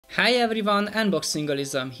Hi everyone,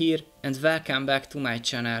 Unboxingalism here and welcome back to my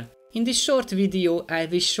channel. In this short video I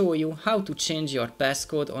will show you how to change your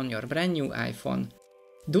passcode on your brand new iPhone.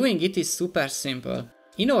 Doing it is super simple.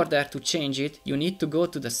 In order to change it, you need to go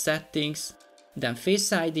to the settings, then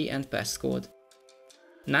Face ID and passcode.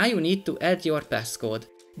 Now you need to add your passcode.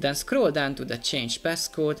 Then scroll down to the Change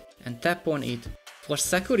Passcode and tap on it. For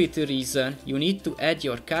security reason, you need to add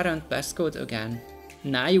your current passcode again.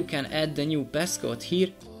 Now you can add the new passcode here,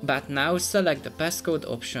 but now select the passcode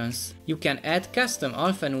options. You can add custom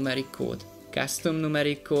alphanumeric code, custom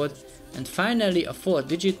numeric code, and finally a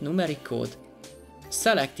 4-digit numeric code.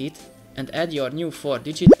 Select it and add your new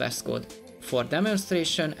 4-digit passcode. For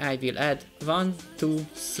demonstration, I will add 1, 2,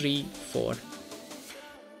 3, 4.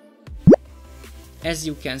 As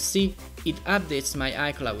you can see, it updates my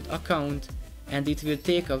iCloud account and it will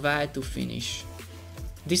take a while to finish.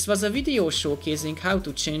 This was a video showcasing how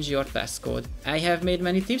to change your passcode. I have made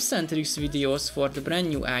many tips and tricks videos for the brand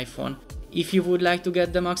new iPhone. If you would like to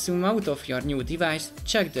get the maximum out of your new device,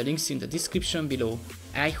 check the links in the description below.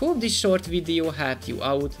 I hope this short video helped you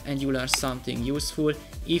out and you learned something useful.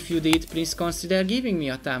 If you did, please consider giving me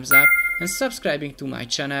a thumbs up and subscribing to my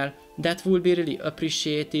channel. That would be really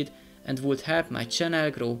appreciated and would help my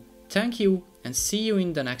channel grow. Thank you and see you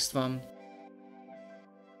in the next one.